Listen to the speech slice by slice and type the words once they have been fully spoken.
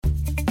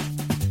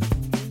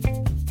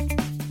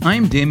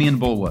I'm Damian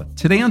Bulwa.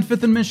 Today on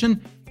Fifth and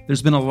Mission,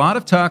 there's been a lot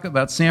of talk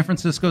about San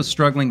Francisco's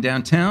struggling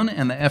downtown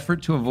and the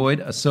effort to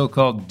avoid a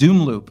so-called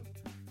doom loop.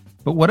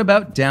 But what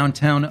about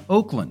downtown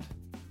Oakland?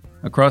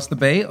 Across the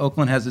Bay,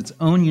 Oakland has its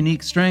own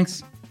unique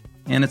strengths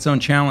and its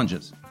own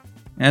challenges.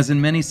 As in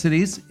many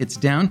cities, its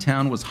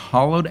downtown was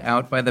hollowed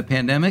out by the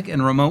pandemic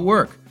and remote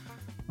work.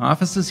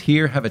 Offices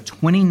here have a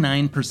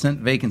 29%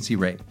 vacancy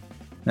rate.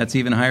 That's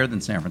even higher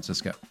than San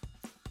Francisco.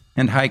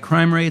 And high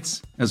crime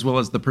rates, as well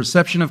as the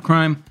perception of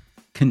crime,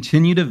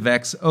 continue to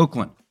vex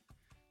Oakland.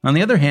 On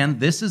the other hand,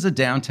 this is a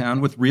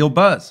downtown with real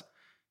buzz,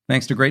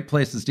 thanks to great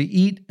places to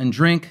eat and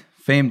drink,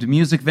 famed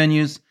music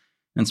venues,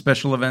 and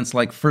special events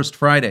like First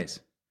Fridays.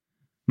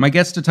 My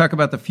guests to talk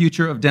about the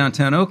future of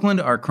downtown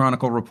Oakland are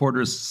Chronicle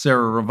reporters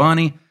Sarah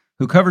Ravani,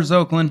 who covers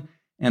Oakland,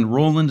 and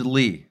Roland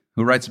Lee,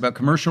 who writes about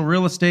commercial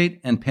real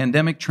estate and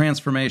pandemic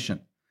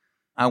transformation.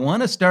 I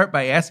want to start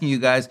by asking you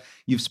guys,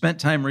 you've spent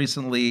time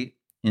recently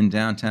in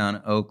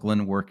downtown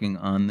Oakland working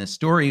on this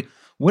story.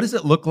 What does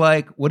it look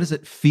like? What does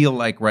it feel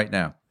like right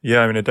now? Yeah,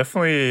 I mean, it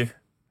definitely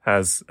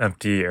has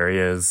empty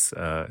areas.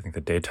 I think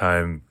the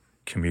daytime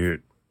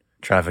commute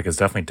traffic is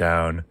definitely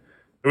down.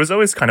 It was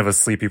always kind of a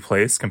sleepy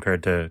place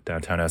compared to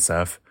downtown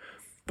SF.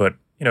 But,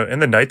 in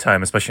the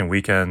nighttime, especially on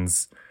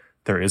weekends,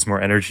 there is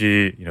more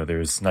energy.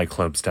 There's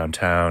nightclubs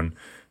downtown.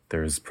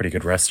 There's pretty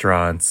good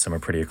restaurants. Some are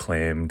pretty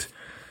acclaimed.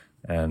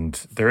 And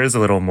there is a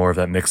little more of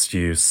that mixed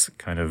use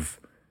kind of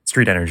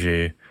street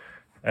energy.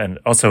 And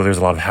also there's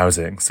a lot of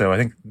housing. So I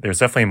think there's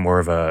definitely more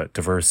of a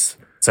diverse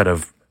set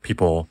of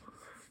people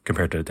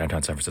compared to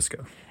downtown San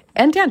Francisco.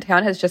 And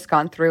downtown has just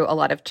gone through a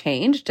lot of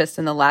change just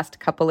in the last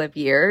couple of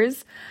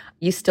years.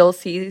 You still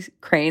see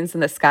cranes in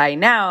the sky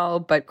now,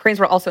 but cranes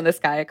were also in the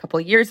sky a couple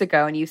of years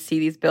ago. And you see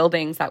these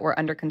buildings that were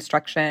under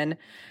construction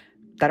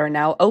that are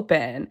now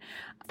open.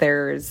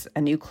 There's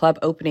a new club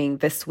opening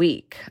this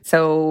week.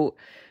 So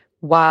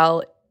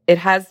while it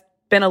has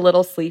been a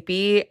little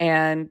sleepy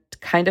and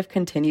kind of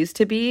continues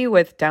to be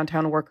with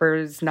downtown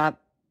workers not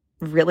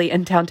really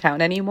in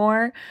downtown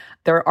anymore,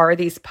 there are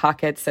these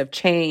pockets of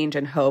change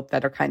and hope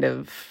that are kind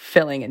of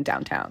filling in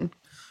downtown.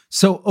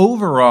 So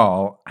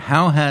overall,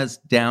 how has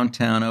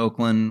downtown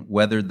Oakland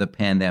weathered the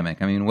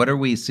pandemic? I mean, what are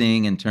we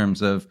seeing in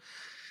terms of,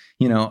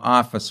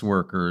 office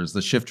workers,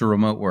 the shift to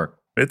remote work?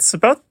 It's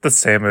about the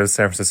same as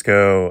San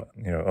Francisco,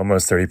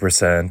 almost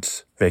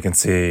 30%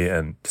 vacancy.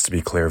 And just to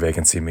be clear,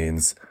 vacancy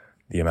means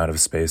the amount of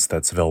space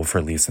that's available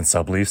for lease and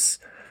sublease.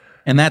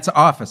 And that's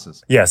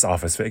offices. Yes,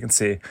 office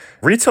vacancy.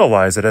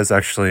 Retail-wise, it is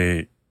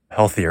actually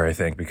healthier, I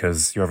think,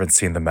 because you haven't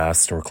seen the mass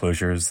store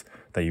closures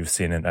that you've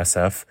seen in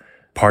SF.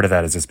 Part of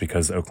that is just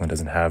because Oakland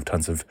doesn't have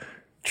tons of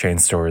chain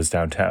stores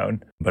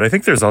downtown. But I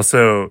think there's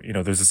also,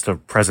 there's just a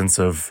presence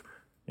of,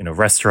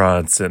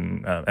 restaurants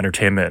and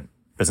entertainment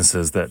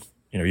businesses that,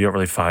 you don't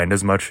really find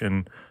as much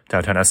in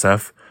downtown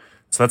SF.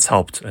 So that's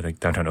helped, I think,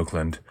 downtown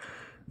Oakland.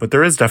 But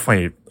there is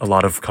definitely a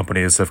lot of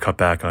companies that have cut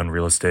back on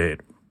real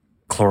estate.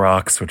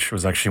 Clorox, which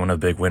was actually one of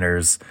the big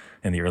winners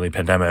in the early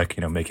pandemic,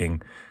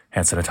 making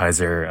hand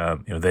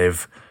sanitizer.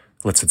 They've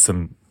listed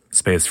some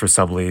space for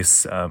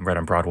sublease right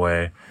on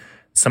Broadway.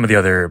 Some of the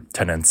other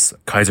tenants,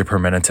 Kaiser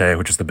Permanente,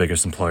 which is the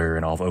biggest employer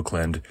in all of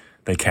Oakland,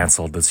 they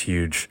canceled this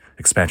huge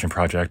expansion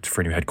project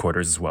for new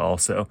headquarters as well.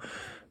 So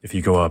if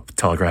you go up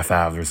Telegraph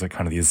Ave, there's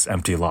kind of these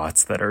empty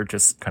lots that are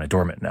just kind of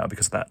dormant now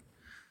because of that.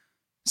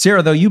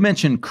 Sarah, though, you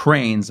mentioned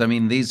cranes. I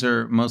mean, these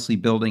are mostly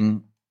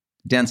building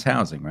dense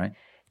housing, right?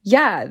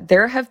 Yeah,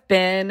 there have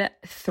been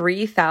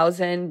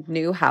 3,000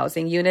 new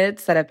housing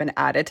units that have been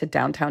added to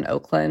downtown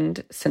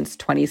Oakland since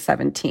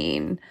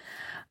 2017.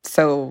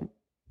 So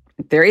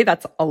in theory,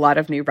 that's a lot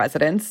of new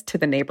residents to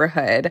the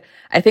neighborhood.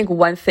 I think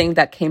one thing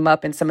that came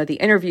up in some of the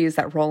interviews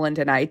that Roland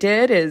and I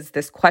did is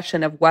this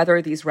question of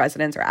whether these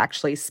residents are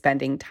actually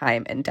spending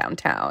time in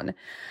downtown.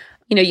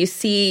 You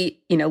see,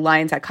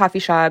 lines at coffee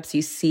shops,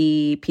 you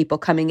see people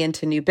coming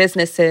into new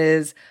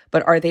businesses,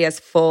 but are they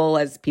as full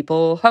as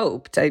people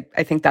hoped? I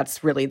think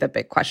that's really the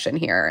big question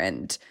here.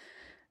 And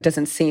it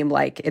doesn't seem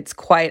like it's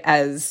quite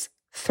as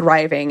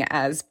thriving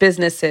as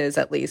businesses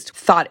at least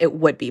thought it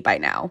would be by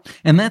now.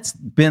 And that's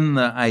been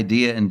the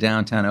idea in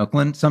downtown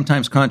Oakland,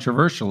 sometimes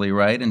controversially,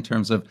 right? In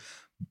terms of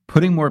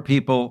putting more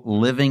people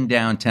living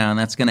downtown,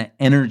 that's going to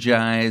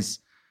energize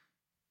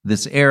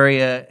this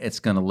area, it's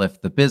going to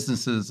lift the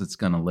businesses, it's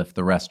going to lift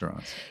the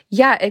restaurants.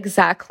 Yeah,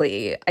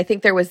 exactly. I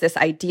think there was this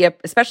idea,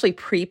 especially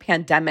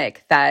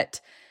pre-pandemic,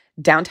 that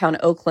downtown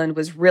Oakland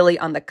was really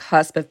on the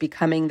cusp of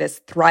becoming this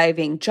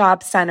thriving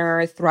job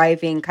center,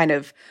 thriving kind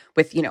of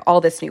with, all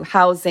this new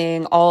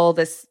housing, all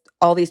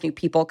these new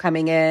people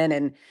coming in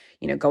and,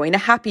 going to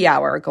happy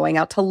hour, going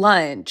out to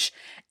lunch.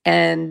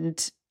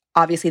 And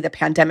obviously the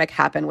pandemic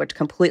happened, which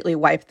completely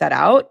wiped that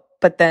out.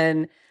 But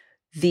then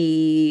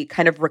the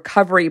kind of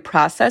recovery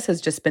process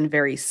has just been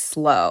very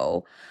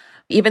slow.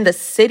 Even the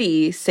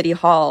City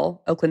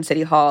Hall, Oakland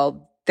City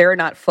Hall, they're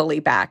not fully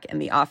back in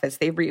the office.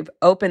 They've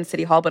reopened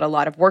City Hall, but a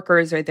lot of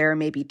workers are there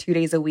maybe 2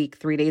 days a week,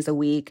 3 days a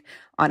week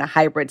on a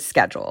hybrid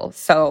schedule.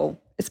 So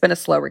it's been a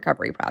slow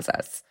recovery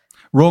process.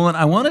 Roland,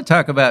 I want to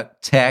talk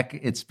about tech.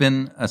 It's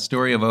been a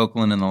story of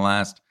Oakland in the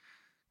last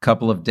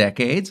couple of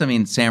decades. I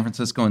mean, San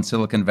Francisco and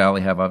Silicon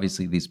Valley have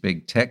obviously these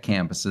big tech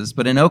campuses,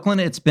 but in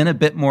Oakland, it's been a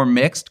bit more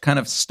mixed, kind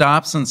of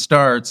stops and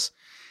starts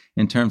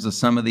in terms of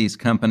some of these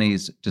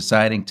companies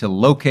deciding to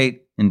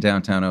locate in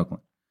downtown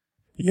Oakland.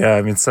 Yeah,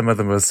 I mean, some of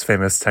the most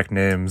famous tech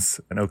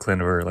names in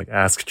Oakland were like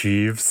Ask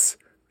Jeeves,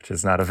 which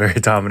is not a very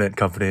dominant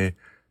company,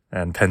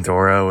 and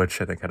Pandora,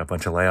 which I think had a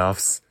bunch of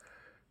layoffs.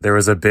 There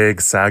was a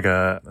big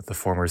saga at the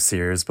former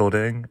Sears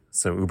building.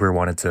 So Uber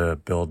wanted to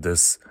build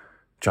this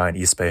giant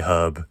East Bay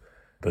hub,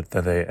 but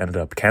then they ended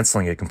up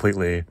canceling it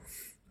completely.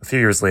 A few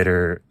years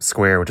later,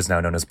 Square, which is now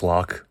known as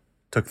Block,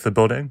 took the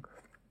building,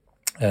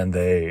 and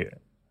they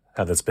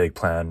had this big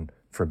plan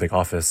for a big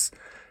office,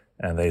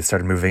 and they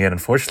started moving in,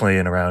 unfortunately,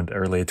 in around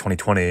early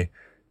 2020,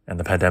 and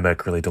the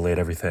pandemic really delayed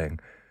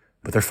everything.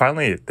 But they're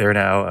finally there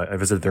now. I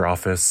visited their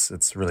office.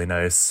 It's really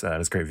nice. It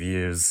has great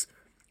views.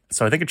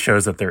 So I think it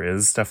shows that there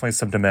is definitely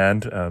some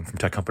demand from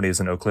tech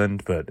companies in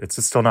Oakland, but it's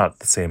just still not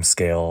the same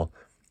scale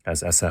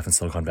as SF and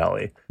Silicon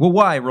Valley. Well,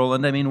 why,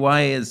 Roland? I mean,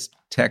 why is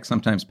tech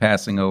sometimes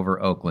passing over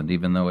Oakland,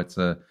 even though it's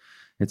a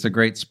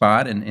great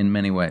spot in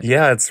many ways?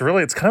 Yeah, it's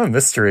kind of a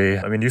mystery.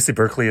 I mean, UC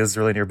Berkeley is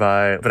really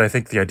nearby, but I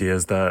think the idea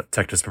is that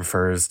tech just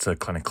prefers to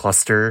kind of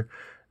cluster.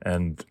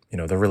 And,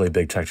 the really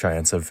big tech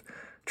giants have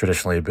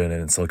traditionally been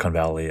in Silicon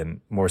Valley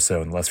and more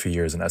so in the last few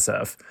years in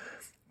SF.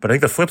 But I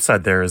think the flip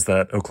side there is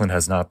that Oakland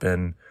has not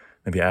been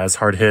maybe as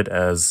hard hit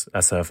as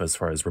SF as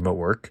far as remote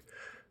work,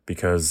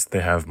 because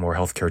they have more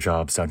healthcare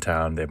jobs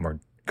downtown. They have more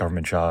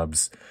government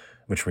jobs,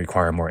 which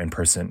require more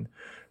in-person.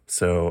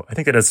 So I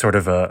think it is sort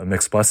of a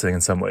mixed blessing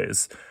in some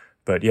ways.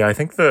 But yeah, I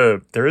think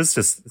it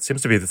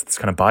seems to be this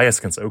kind of bias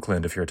against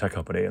Oakland if you're a tech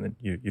company, and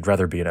you'd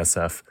rather be in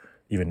SF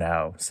even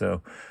now.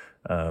 So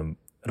it'll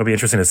be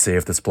interesting to see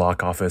if this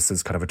Block office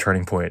is kind of a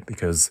turning point,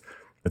 because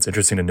it's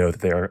interesting to know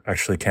that they are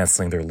actually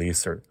canceling their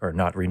lease or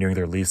not renewing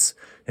their lease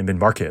in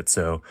mid-market.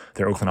 So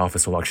their Oakland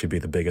office will actually be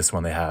the biggest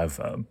one they have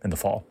in the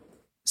fall.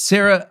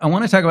 Sarah, I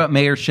want to talk about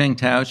Mayor Sheng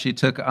Tao. She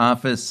took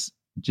office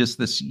just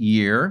this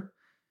year.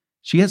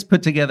 She has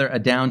put together a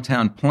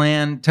downtown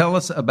plan. Tell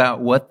us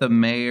about what the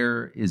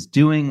mayor is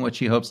doing, what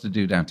she hopes to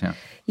do downtown.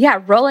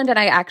 Yeah, Roland and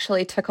I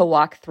actually took a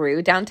walk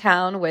through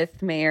downtown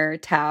with Mayor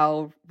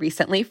Tao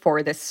recently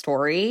for this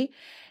story,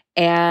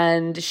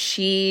 and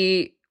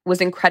she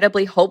was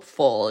incredibly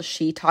hopeful.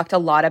 She talked a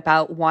lot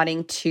about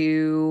wanting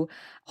to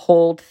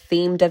hold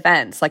themed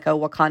events like a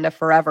Wakanda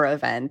Forever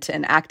event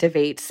and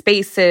activate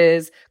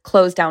spaces,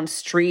 close down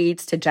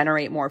streets to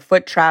generate more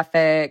foot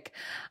traffic,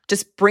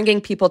 just bringing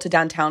people to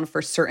downtown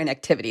for certain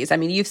activities. I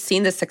mean, you've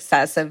seen the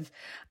success of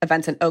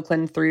events in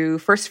Oakland through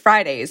First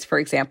Fridays, for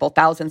example.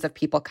 Thousands of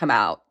people come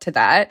out to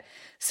that.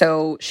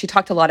 So she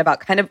talked a lot about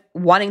kind of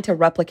wanting to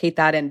replicate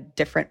that in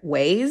different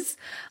ways,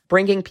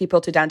 bringing people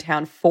to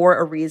downtown for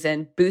a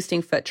reason,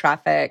 boosting foot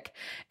traffic,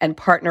 and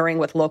partnering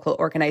with local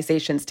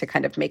organizations to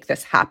kind of make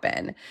this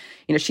happen.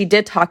 She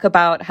did talk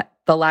about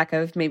the lack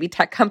of maybe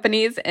tech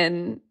companies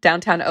in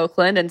downtown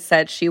Oakland and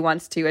said she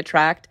wants to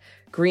attract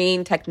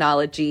green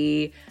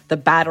technology, the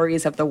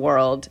batteries of the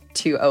world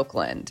to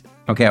Oakland.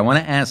 Okay, I want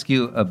to ask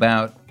you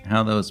about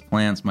how those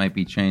plans might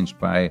be changed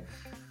by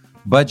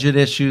budget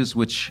issues,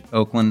 which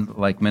Oakland,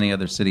 like many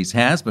other cities,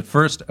 has. But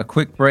first, a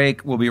quick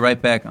break. We'll be right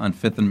back on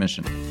Fifth and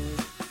Mission.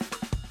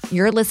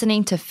 You're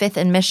listening to Fifth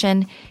and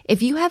Mission.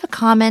 If you have a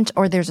comment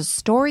or there's a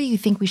story you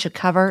think we should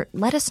cover,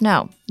 let us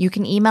know. You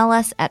can email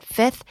us at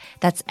fifth,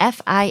 that's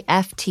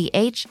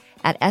FIFTH,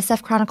 at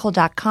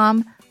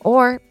sfchronicle.com,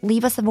 or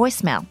leave us a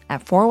voicemail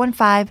at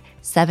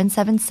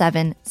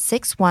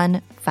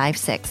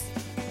 415-777-6156.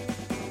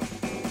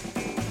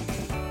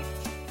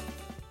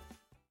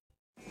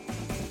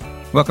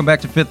 Welcome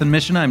back to Fifth and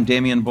Mission. I'm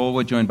Damian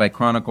Bolwa, joined by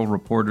Chronicle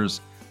reporters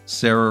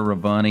Sarah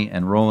Ravani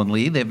and Roland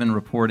Lee. They've been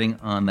reporting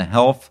on the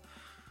health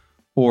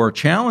or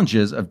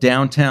challenges of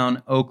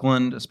downtown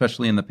Oakland,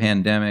 especially in the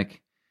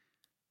pandemic.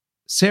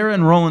 Sarah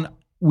and Roland,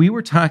 we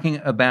were talking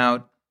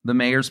about the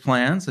mayor's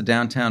plans, the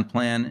downtown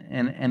plan,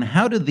 and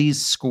how do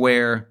these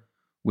square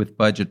with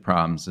budget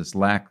problems, this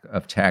lack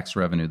of tax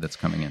revenue that's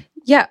coming in?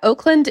 Yeah,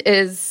 Oakland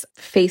is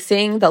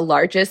facing the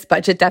largest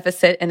budget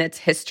deficit in its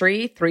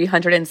history,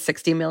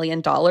 $360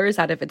 million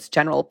out of its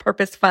general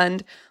purpose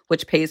fund,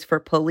 which pays for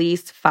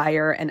police,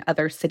 fire, and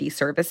other city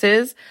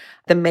services.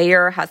 The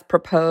mayor has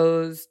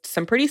proposed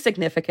some pretty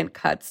significant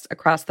cuts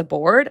across the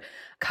board,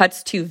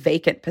 cuts to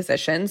vacant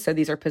positions. So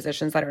these are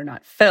positions that are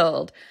not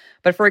filled.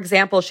 But for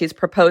example, she's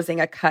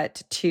proposing a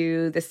cut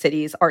to the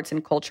city's arts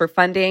and culture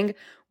funding,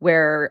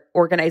 where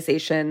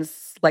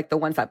organizations like the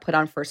ones that put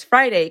on First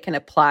Friday can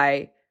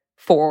apply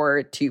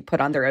to put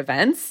on their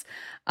events.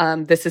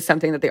 This is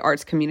something that the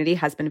arts community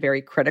has been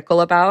very critical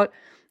about.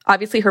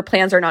 Obviously, her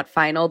plans are not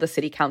final. The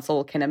city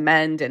council can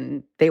amend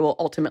and they will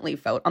ultimately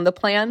vote on the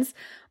plans.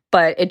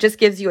 But it just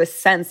gives you a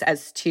sense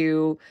as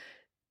to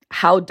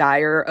how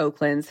dire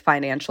Oakland's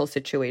financial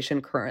situation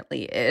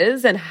currently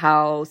is and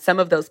how some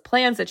of those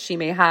plans that she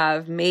may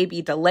have may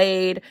be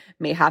delayed,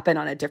 may happen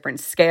on a different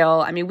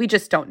scale. I mean, we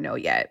just don't know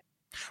yet.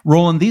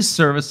 Roland, these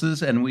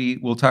services, and we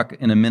will talk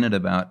in a minute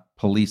about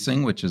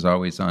policing, which is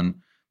always on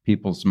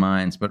people's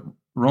minds. But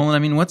Roland, I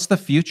mean, what's the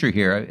future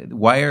here?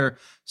 Why are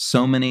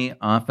so many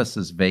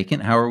offices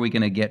vacant? How are we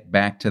going to get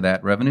back to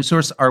that revenue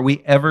source? Are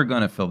we ever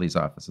going to fill these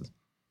offices?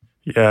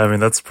 Yeah, I mean,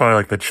 that's probably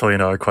like the $1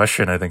 trillion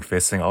question, I think,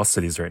 facing all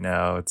cities right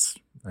now.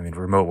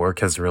 Remote work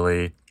has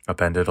really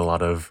upended a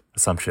lot of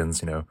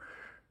assumptions,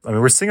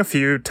 we're seeing a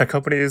few tech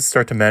companies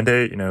start to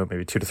mandate,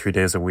 maybe 2 to 3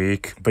 days a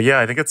week. But yeah,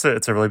 I think it's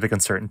a really big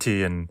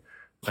uncertainty, and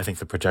I think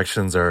the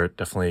projections are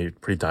definitely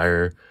pretty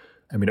dire.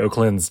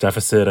 Oakland's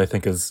deficit, I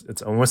think,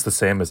 it's almost the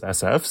same as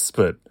SF's,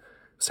 but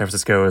San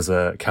Francisco is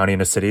a county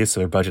and a city, so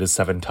their budget is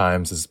 7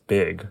 times as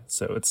big.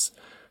 So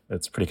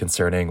it's pretty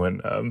concerning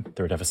when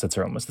their deficits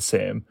are almost the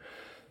same.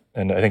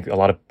 And I think a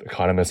lot of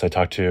economists I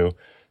talk to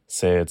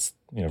say it's,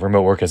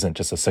 remote work isn't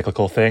just a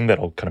cyclical thing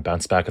that'll kind of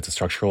bounce back. It's a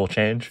structural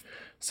change.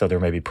 So there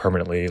may be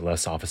permanently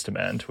less office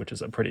demand, which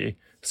is a pretty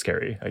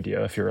scary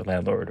idea if you're a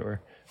landlord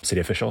or city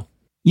official.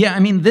 Yeah,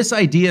 this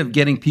idea of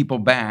getting people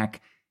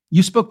back,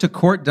 you spoke to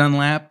Court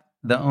Dunlap,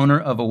 the owner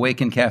of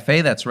Awaken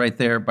Cafe, that's right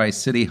there by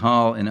City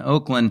Hall in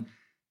Oakland.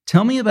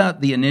 Tell me about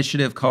the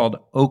initiative called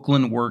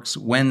Oakland Works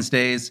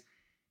Wednesdays.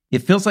 It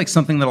feels like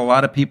something that a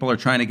lot of people are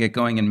trying to get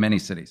going in many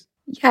cities.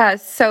 Yeah,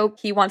 so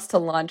he wants to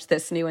launch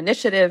this new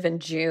initiative in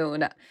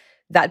June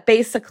that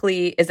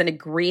basically is an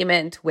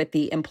agreement with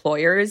the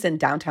employers in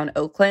downtown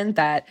Oakland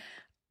that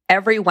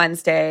every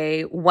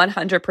Wednesday,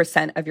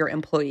 100% of your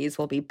employees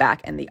will be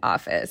back in the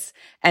office.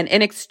 And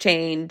in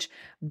exchange,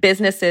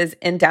 businesses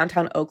in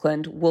downtown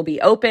Oakland will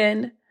be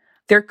open.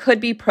 There could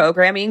be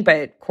programming,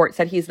 but Court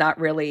said he's not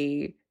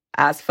really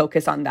as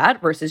focused on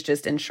that versus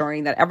just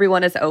ensuring that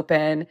everyone is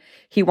open.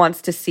 He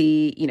wants to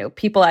see,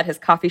 people at his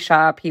coffee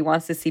shop. He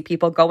wants to see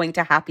people going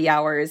to happy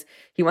hours.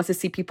 He wants to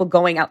see people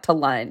going out to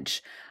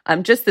lunch.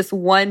 Just this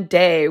one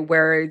day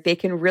where they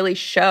can really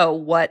show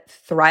what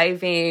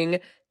thriving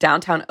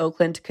downtown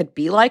Oakland could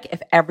be like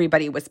if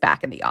everybody was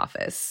back in the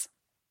office.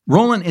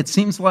 Roland, it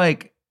seems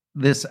like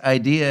this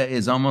idea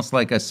is almost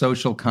like a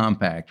social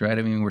compact, right?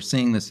 We're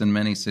seeing this in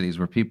many cities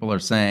where people are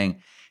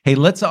saying, hey,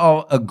 let's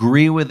all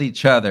agree with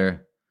each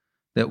other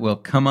that we'll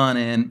come on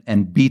in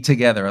and be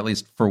together, at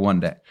least for one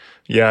day.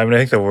 Yeah, I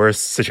think the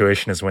worst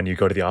situation is when you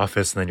go to the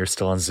office and then you're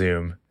still on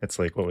Zoom. It's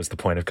like, what was the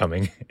point of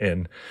coming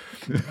in?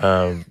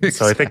 Exactly.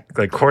 So I think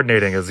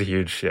coordinating is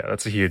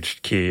that's a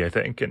huge key, I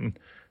think. And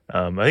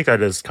I think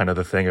that is kind of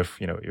the thing if,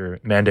 you're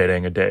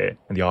mandating a day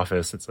in the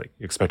office, it's like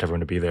you expect everyone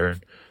to be there.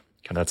 And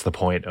kind of that's the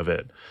point of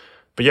it.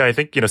 But yeah, I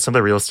think, some of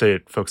the real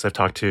estate folks I've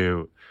talked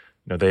to,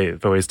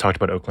 they've always talked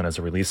about Oakland as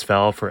a release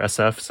valve for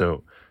SF.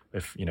 So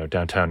if,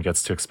 downtown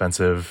gets too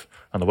expensive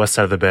on the west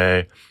side of the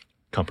Bay,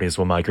 companies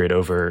will migrate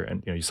over.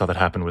 And, you saw that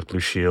happen with Blue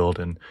Shield,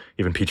 and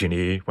even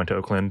PG&E went to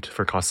Oakland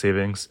for cost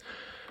savings.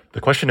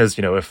 The question is,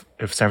 if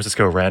San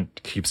Francisco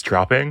rent keeps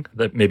dropping,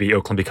 that maybe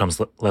Oakland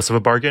becomes less of a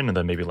bargain and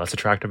then maybe less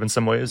attractive in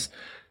some ways.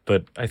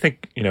 But I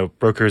think,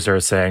 brokers are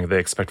saying they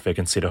expect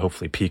vacancy to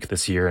hopefully peak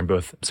this year in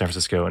both San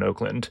Francisco and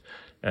Oakland.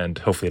 And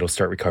hopefully it'll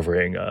start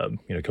recovering, going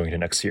into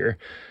next year.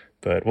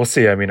 But we'll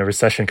see. A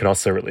recession could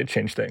also really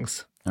change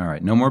things. All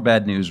right. No more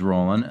bad news,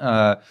 Roland.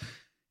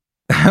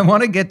 I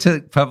want to get to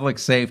public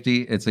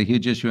safety. It's a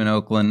huge issue in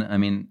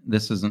Oakland.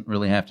 This doesn't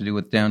really have to do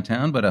with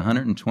downtown, but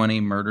 120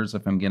 murders,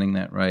 if I'm getting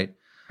that right,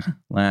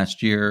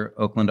 last year.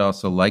 Oakland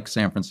also, like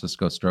San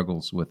Francisco,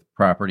 struggles with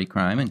property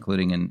crime,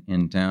 including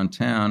in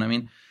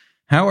downtown.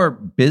 How are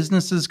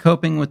businesses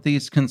coping with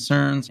these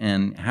concerns,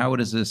 and how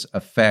does this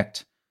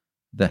affect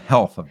the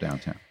health of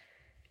downtown?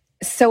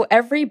 So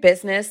every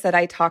business that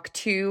I talked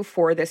to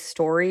for this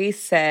story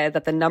said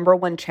that the number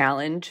one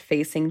challenge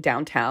facing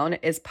downtown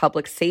is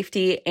public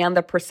safety and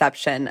the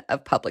perception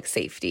of public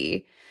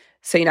safety.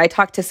 So, I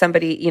talked to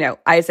somebody,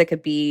 Isaac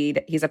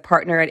Abid, he's a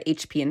partner at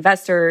HP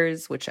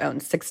Investors, which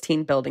owns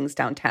 16 buildings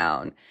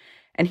downtown.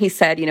 And he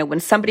said, when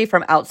somebody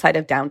from outside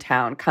of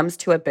downtown comes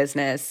to a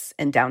business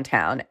in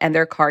downtown and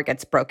their car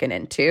gets broken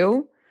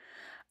into,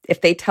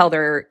 if they tell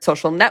their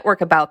social network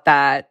about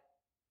that,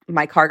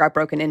 my car got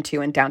broken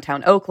into in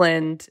downtown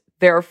Oakland,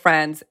 their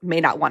friends may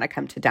not want to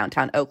come to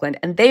downtown Oakland,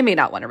 and they may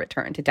not want to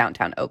return to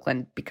downtown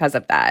Oakland because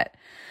of that.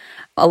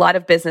 A lot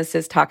of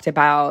businesses talked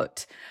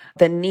about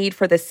the need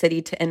for the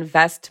city to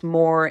invest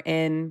more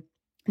in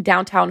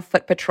downtown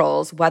foot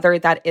patrols, whether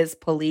that is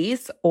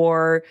police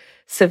or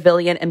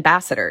civilian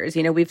ambassadors.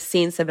 We've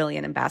seen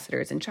civilian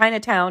ambassadors in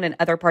Chinatown and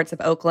other parts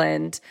of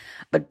Oakland,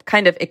 but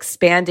kind of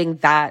expanding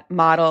that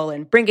model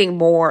and bringing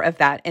more of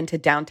that into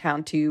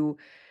downtown to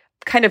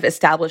kind of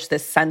establish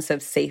this sense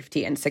of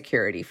safety and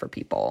security for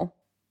people.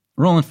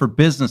 Roland, for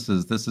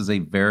businesses, this is a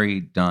very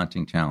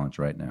daunting challenge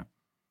right now.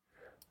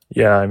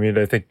 Yeah,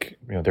 I think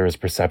there is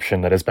perception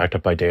that is backed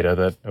up by data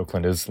that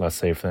Oakland is less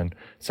safe than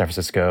San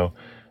Francisco.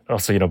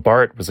 Also,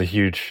 BART was a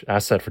huge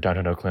asset for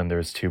downtown Oakland.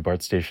 There's 2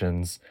 BART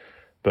stations,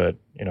 but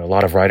a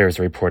lot of riders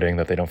are reporting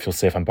that they don't feel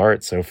safe on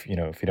BART. So if you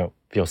don't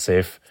feel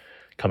safe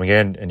coming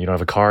in and you don't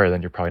have a car,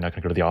 then you're probably not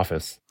going to go to the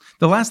office.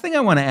 The last thing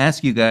I want to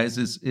ask you guys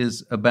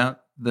is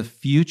about the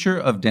future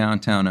of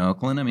downtown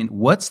Oakland.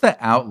 What's the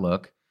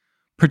outlook,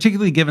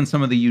 particularly given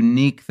some of the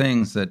unique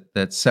things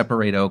that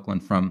separate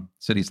Oakland from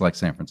cities like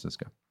San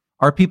Francisco.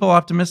 Are people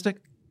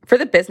optimistic? For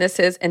the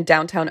businesses in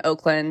downtown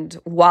Oakland,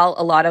 while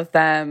a lot of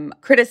them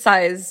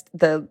criticized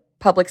the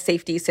public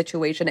safety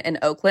situation in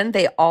Oakland,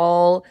 they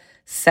all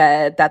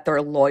said that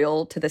they're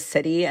loyal to the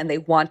city and they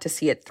want to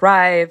see it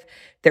thrive.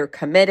 They're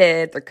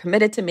committed. They're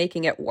committed to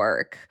making it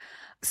work.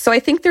 So I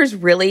think there's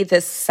really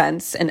this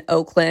sense in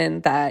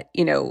Oakland that,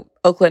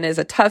 Oakland is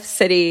a tough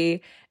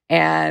city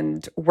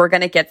and we're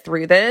going to get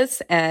through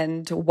this.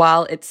 And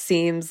while it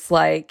seems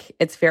like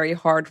it's very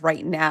hard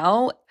right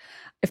now,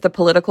 if the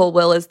political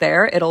will is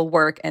there, it'll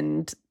work.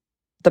 And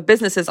the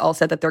businesses all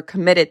said that they're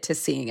committed to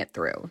seeing it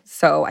through.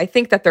 So I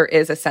think that there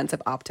is a sense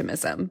of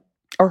optimism,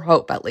 or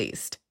hope at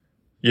least.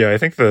 Yeah, I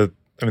think the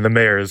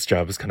mayor's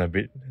job is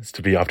is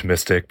to be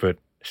optimistic, but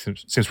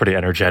seems pretty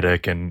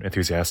energetic and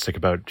enthusiastic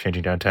about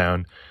changing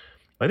downtown.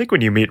 I think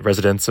when you meet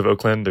residents of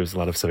Oakland, there's a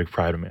lot of civic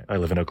pride. I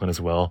live in Oakland as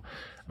well.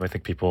 I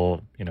think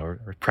people,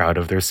 are proud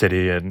of their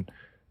city and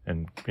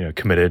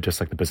committed, just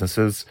like the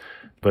businesses.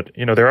 But,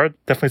 there are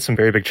definitely some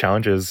very big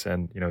challenges,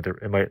 and,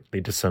 it might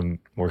lead to some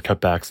more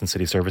cutbacks in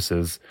city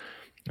services,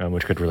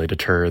 which could really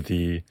deter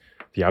the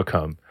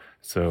outcome.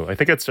 So I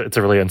think it's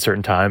a really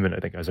uncertain time, and I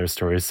think, as our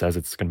story says,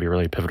 it's going to be a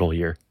really pivotal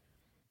year.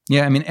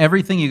 Yeah,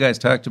 everything you guys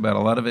talked about, a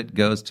lot of it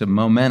goes to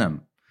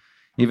momentum.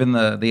 Even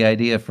the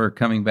idea for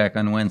coming back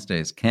on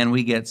Wednesdays. Can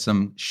we get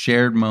some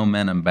shared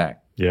momentum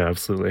back? Yeah,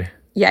 absolutely.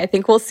 Yeah, I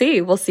think we'll see.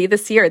 We'll see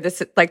this year.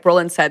 This, like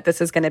Roland said, this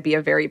is going to be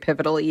a very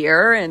pivotal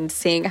year, and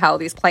seeing how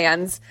these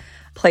plans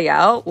play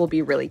out will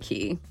be really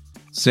key.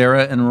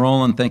 Sarah and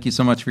Roland, thank you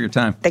so much for your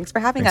time. Thanks for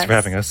having us. Thanks for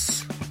having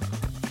us.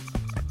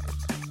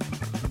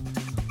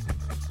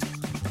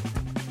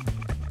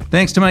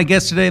 Thanks to my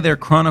guests today. They're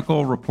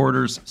Chronicle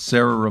reporters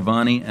Sarah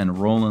Ravani and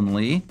Roland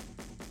Lee.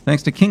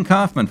 Thanks to King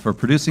Kaufman for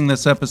producing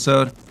this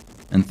episode,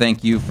 and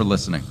thank you for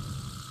listening.